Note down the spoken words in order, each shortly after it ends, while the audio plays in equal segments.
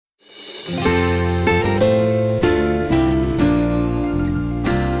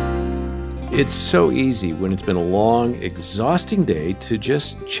It's so easy when it's been a long, exhausting day to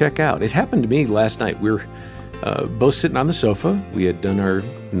just check out. It happened to me last night. We were both sitting on the sofa. We had done our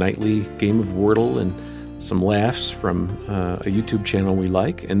nightly game of Wordle and some laughs from a YouTube channel we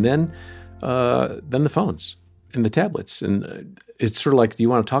like, and then the phones and the tablets. And it's sort of like, do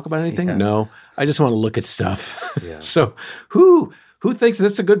you want to talk about anything? Yeah. No, I just want to look at stuff. Yeah. So who thinks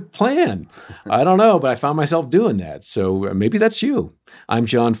that's a good plan? I don't know, but I found myself doing that. So maybe that's you. I'm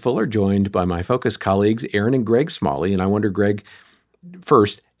John Fuller, joined by my Focus colleagues, Aaron and Greg Smalley. And I wonder, Greg,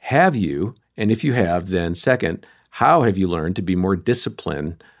 first, have you, and if you have, then second, how have you learned to be more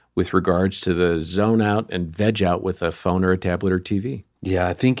disciplined with regards to the zone out and veg out with a phone or a tablet or TV? Yeah,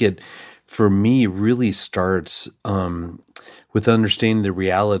 I think it, for me, really starts with understanding the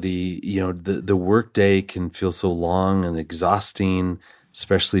reality. The workday can feel so long and exhausting,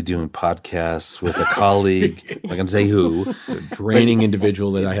 especially doing podcasts with a colleague. I'm not going to say who. A draining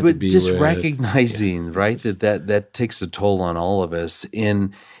individual that I have to be with. But just with. recognizing, right, that takes a toll on all of us.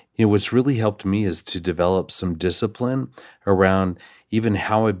 And what's really helped me is to develop some discipline around even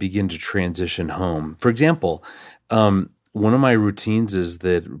how I begin to transition home. For example, one of my routines is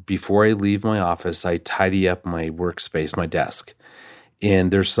that before I leave my office, I tidy up my workspace, my desk.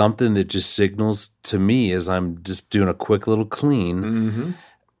 And there's something that just signals to me as I'm just doing a quick little clean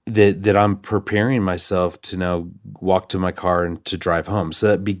that I'm preparing myself to now walk to my car and to drive home. So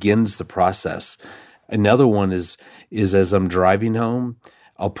that begins the process. Another one is as I'm driving home,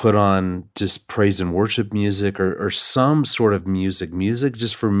 I'll put on just praise and worship music or some sort of music. Music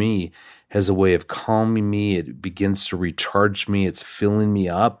just for me has a way of calming me. It begins to recharge me. It's filling me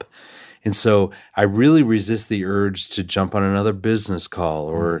up. And so I really resist the urge to jump on another business call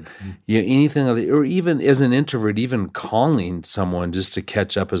or anything like that. Or even as an introvert, even calling someone just to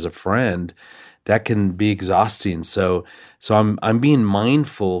catch up as a friend, that can be exhausting. So I'm being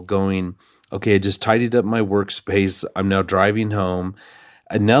mindful going, okay, I just tidied up my workspace. I'm now driving home.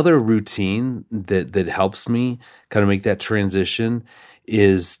 Another routine that helps me kind of make that transition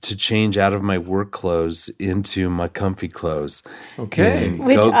is to change out of my work clothes into my comfy clothes. Okay.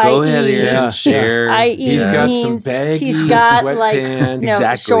 Which go ahead here and share. He's got some baggy he's got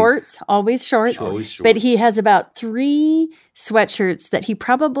sweatpants. Shorts, always shorts. Always shorts. But he has about 3 sweatshirts that he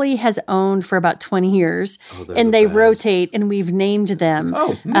probably has owned for about 20 years. And they rotate, and we've named them.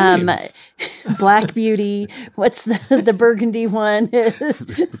 Oh, names. Black Beauty. What's the burgundy one?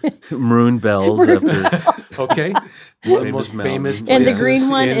 Maroon Bells. Okay. One of the most famous mountains. And the places green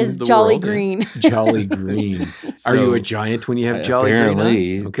one in is the Jolly world. Green. Jolly Green. Are you a giant when you have Jolly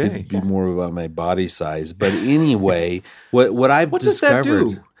Apparently, Green? it could be more about my body size. But anyway, what I've What discovered,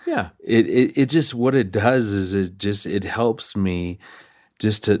 does that do? Yeah. it just, what it does is it helps me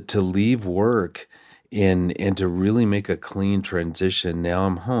just to leave work and to really make a clean transition. Now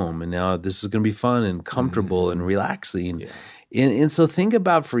I'm home, and now this is going to be fun and comfortable and relaxing. Yeah. And so think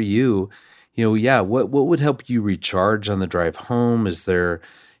about for you, what would help you recharge on the drive home? Is there,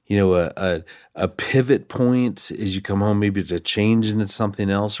 a pivot point as you come home, maybe to change into something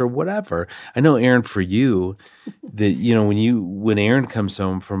else or whatever? I know, Aaron, for you, that when Aaron comes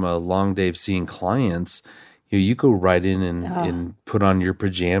home from a long day of seeing clients, you go right in and put on your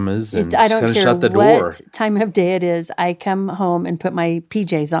pajamas and I just don't kind of care shut the door. what time of day it is. I come home and put my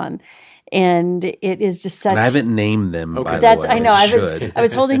PJs on. And it is just such. And I haven't named them. By the That's way. I know. should. I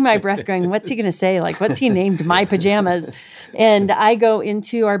was holding my breath, going, "What's he going to say? Like, what's he named my pajamas?" And I go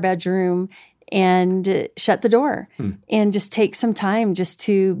into our bedroom and shut the door and just take some time just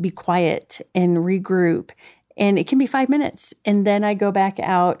to be quiet and regroup. And it can be 5 minutes, and then I go back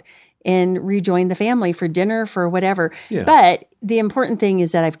out and rejoin the family for dinner, for whatever. Yeah. But the important thing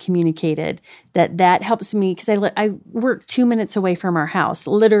is that I've communicated that helps me, because I work 2 minutes away from our house,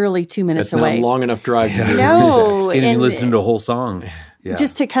 literally 2 minutes That's away. not a long enough drive. To No. And you and listen to a whole song. Yeah.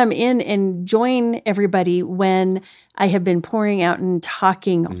 just to come in and join everybody when I have been pouring out and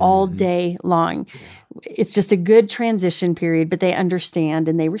talking all day long. It's just a good transition period, but they understand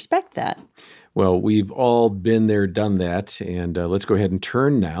and they respect that. Well, we've all been there, done that, and let's go ahead and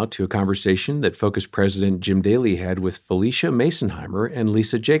turn now to a conversation that Focus President Jim Daly had with Felicia Masonheimer and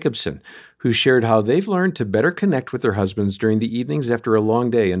Lisa Jacobson, who shared how they've learned to better connect with their husbands during the evenings after a long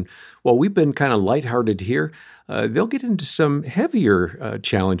day. And while we've been kind of lighthearted here, they'll get into some heavier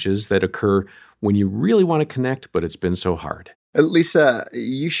challenges that occur when you really want to connect, but it's been so hard. Lisa,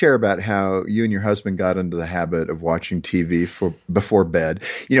 you share about how you and your husband got into the habit of watching TV before bed.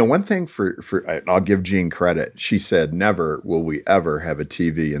 One thing I'll give Jean credit. She said, never will we ever have a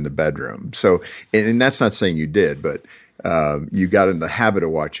TV in the bedroom. So, and that's not saying you did, but you got in the habit of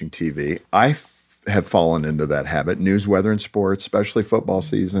watching TV. I have fallen into that habit. News, weather, and sports, especially football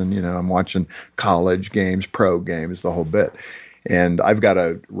season. I'm watching college games, pro games, the whole bit. And I've got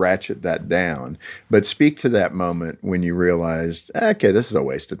to ratchet that down. But speak to that moment when you realized, okay, this is a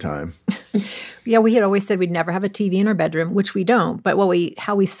waste of time. Yeah, we had always said we'd never have a TV in our bedroom, which we don't. But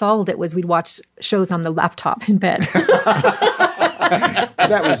how we solved it was we'd watch shows on the laptop in bed.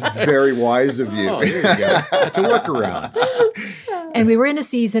 That was very wise of you. Oh, there you go. That's a workaround. And we were in a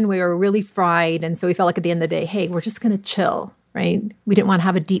season where we were really fried. And so we felt like at the end of the day, hey, we're just going to chill, right? We didn't want to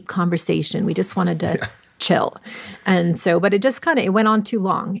have a deep conversation. We just wanted to chill. And so, but it just it went on too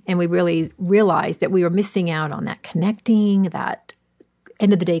long. And we really realized that we were missing out on that connecting, that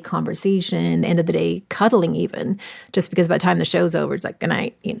end of the day conversation, end of the day cuddling even, just because by the time the show's over, it's like, good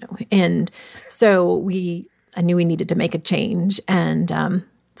night, And so I knew we needed to make a change. And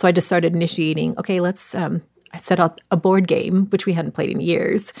so I just started initiating, okay, I set up a board game, which we hadn't played in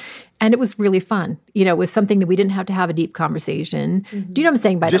years. And it was really fun. It was something that we didn't have to have a deep conversation. Mm-hmm. Do you know what I'm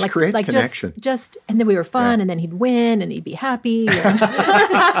saying by just that? Creates connection. And then we were fun, and then he'd win, and he'd be happy.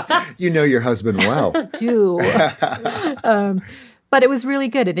 You know your husband well. I do. But it was really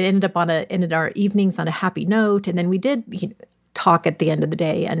good. It ended our evenings on a happy note. And then we did talk at the end of the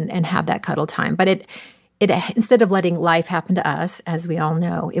day and have that cuddle time. But it instead of letting life happen to us, as we all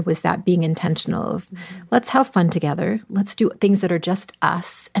know, it was that being intentional of let's have fun together. Let's do things that are just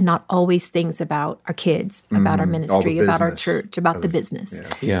us and not always things about our kids, about our ministry, about our church, about the business.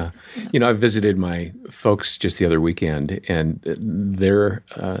 Yeah. I visited my folks just the other weekend, and they're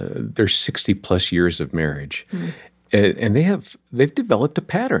 60 plus years of marriage. And they've developed a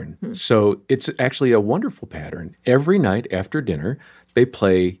pattern. So it's actually a wonderful pattern. Every night after dinner, they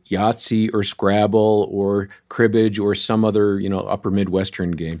play Yahtzee or Scrabble or cribbage or some other, upper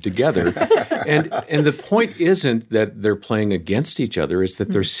Midwestern game together. And the point isn't that they're playing against each other. It's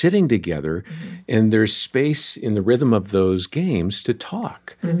that they're sitting together and there's space in the rhythm of those games to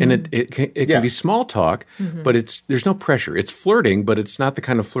talk. And it can be small talk, but there's no pressure. It's flirting, but it's not the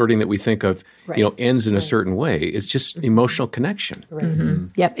kind of flirting that we think of, ends in a certain way. It's just emotional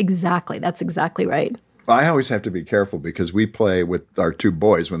connection. Yep, exactly. That's exactly right. I always have to be careful because we play with our two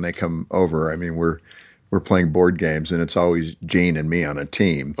boys when they come over. I mean, we're playing board games, and it's always Gene and me on a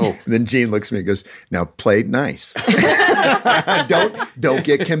team. Oh. And then Gene looks at me and goes, "Now play nice. Don't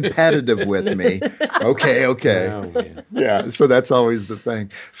get competitive with me." Okay. Oh, yeah. So that's always the thing.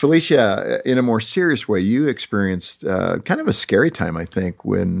 Felicia, in a more serious way, you experienced kind of a scary time, I think,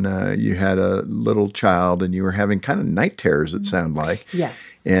 when you had a little child and you were having kind of night terrors. It sounded like. Yes.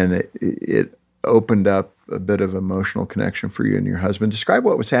 And it opened up a bit of emotional connection for you and your husband. Describe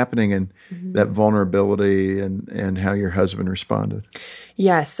what was happening and that vulnerability and how your husband responded.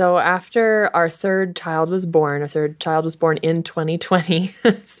 Yeah, so after our third child was born in 2020,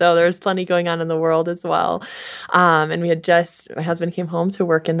 so there was plenty going on in the world as well. And my husband came home to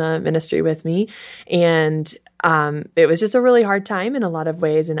work in the ministry with me, and it was just a really hard time in a lot of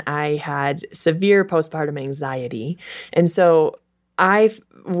ways, and I had severe postpartum anxiety. And so I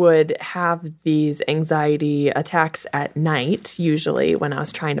would have these anxiety attacks at night, usually when I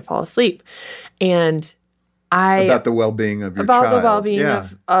was trying to fall asleep. And about the well-being of your child. About the well-being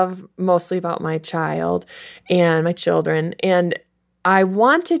of mostly about my child and my children. And I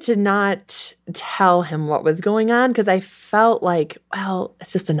wanted to not tell him what was going on because I felt like, well,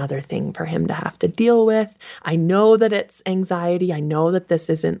 it's just another thing for him to have to deal with. I know that it's anxiety. I know that this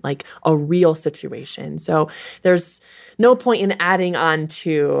isn't like a real situation. So there's no point in adding on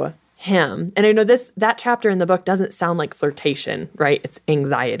to him. And I know that chapter in the book doesn't sound like flirtation, right? It's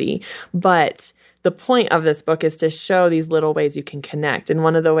anxiety. But the point of this book is to show these little ways you can connect. And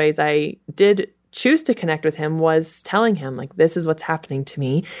one of the ways I did choose to connect with him was telling him, like, this is what's happening to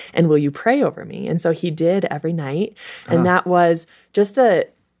me, and will you pray over me? And so he did every night. And that was just a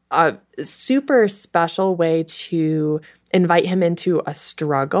super special way to invite him into a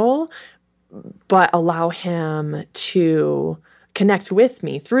struggle, but allow him to connect with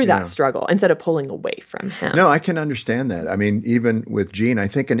me through that struggle instead of pulling away from him. No, I can understand that. I mean, even with Jean, I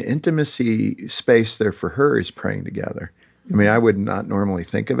think an intimacy space there for her is praying together. I mean, I would not normally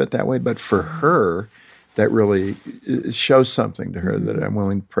think of it that way, but for her, that really shows something to her that I'm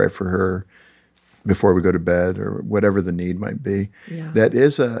willing to pray for her before we go to bed or whatever the need might be. Yeah. That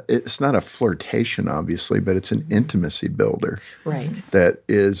is it's not a flirtation, obviously, but it's an intimacy builder. Right. That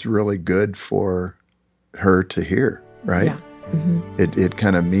is really good for her to hear, right? Yeah. Mm-hmm. It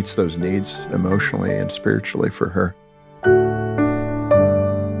kind of meets those needs emotionally and spiritually for her.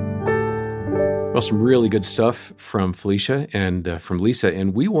 Well, some really good stuff from Felicia and from Lisa.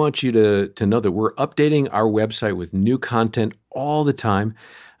 And we want you to know that we're updating our website with new content all the time.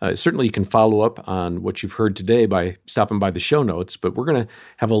 Certainly, you can follow up on what you've heard today by stopping by the show notes, but we're going to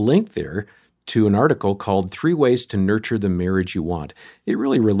have a link there to an article called 3 Ways to Nurture the Marriage You Want. It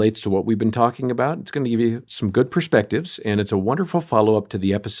really relates to what we've been talking about. It's going to give you some good perspectives, and it's a wonderful follow-up to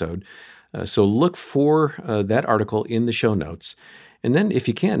the episode. So look for that article in the show notes. And then, if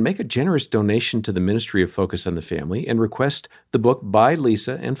you can, make a generous donation to the Ministry of Focus on the Family and request the book by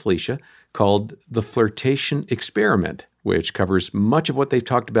Lisa and Felicia called The Flirtation Experiment, which covers much of what they've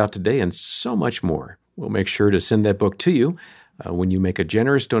talked about today and so much more. We'll make sure to send that book to you when you make a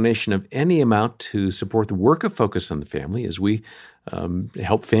generous donation of any amount to support the work of Focus on the Family as we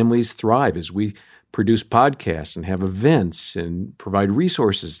help families thrive, as we produce podcasts and have events and provide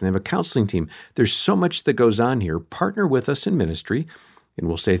resources and have a counseling team. There's so much that goes on here. Partner with us in ministry, and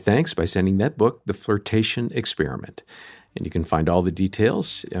we'll say thanks by sending that book, The Flirtation Experiment. And you can find all the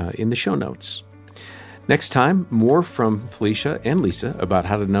details in the show notes. Next time, more from Felicia and Lisa about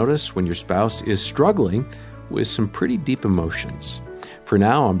how to notice when your spouse is struggling with some pretty deep emotions. For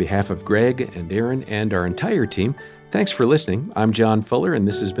now, on behalf of Greg and Aaron and our entire team, thanks for listening. I'm John Fuller, and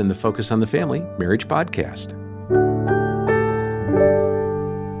this has been the Focus on the Family Marriage Podcast.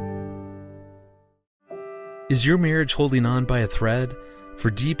 Is your marriage holding on by a thread? For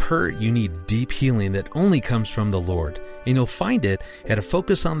deep hurt, you need deep healing that only comes from the Lord, and you'll find it at a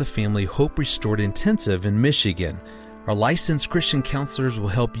Focus on the Family Hope Restored Intensive in Michigan. Our licensed Christian counselors will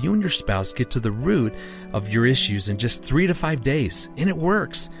help you and your spouse get to the root of your issues in just 3 to 5 days, and it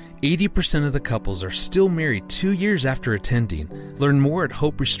works. 80% of the couples are still married 2 years after attending. Learn more at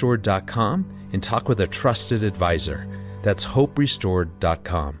hoperestored.com and talk with a trusted advisor. That's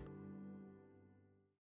hoperestored.com.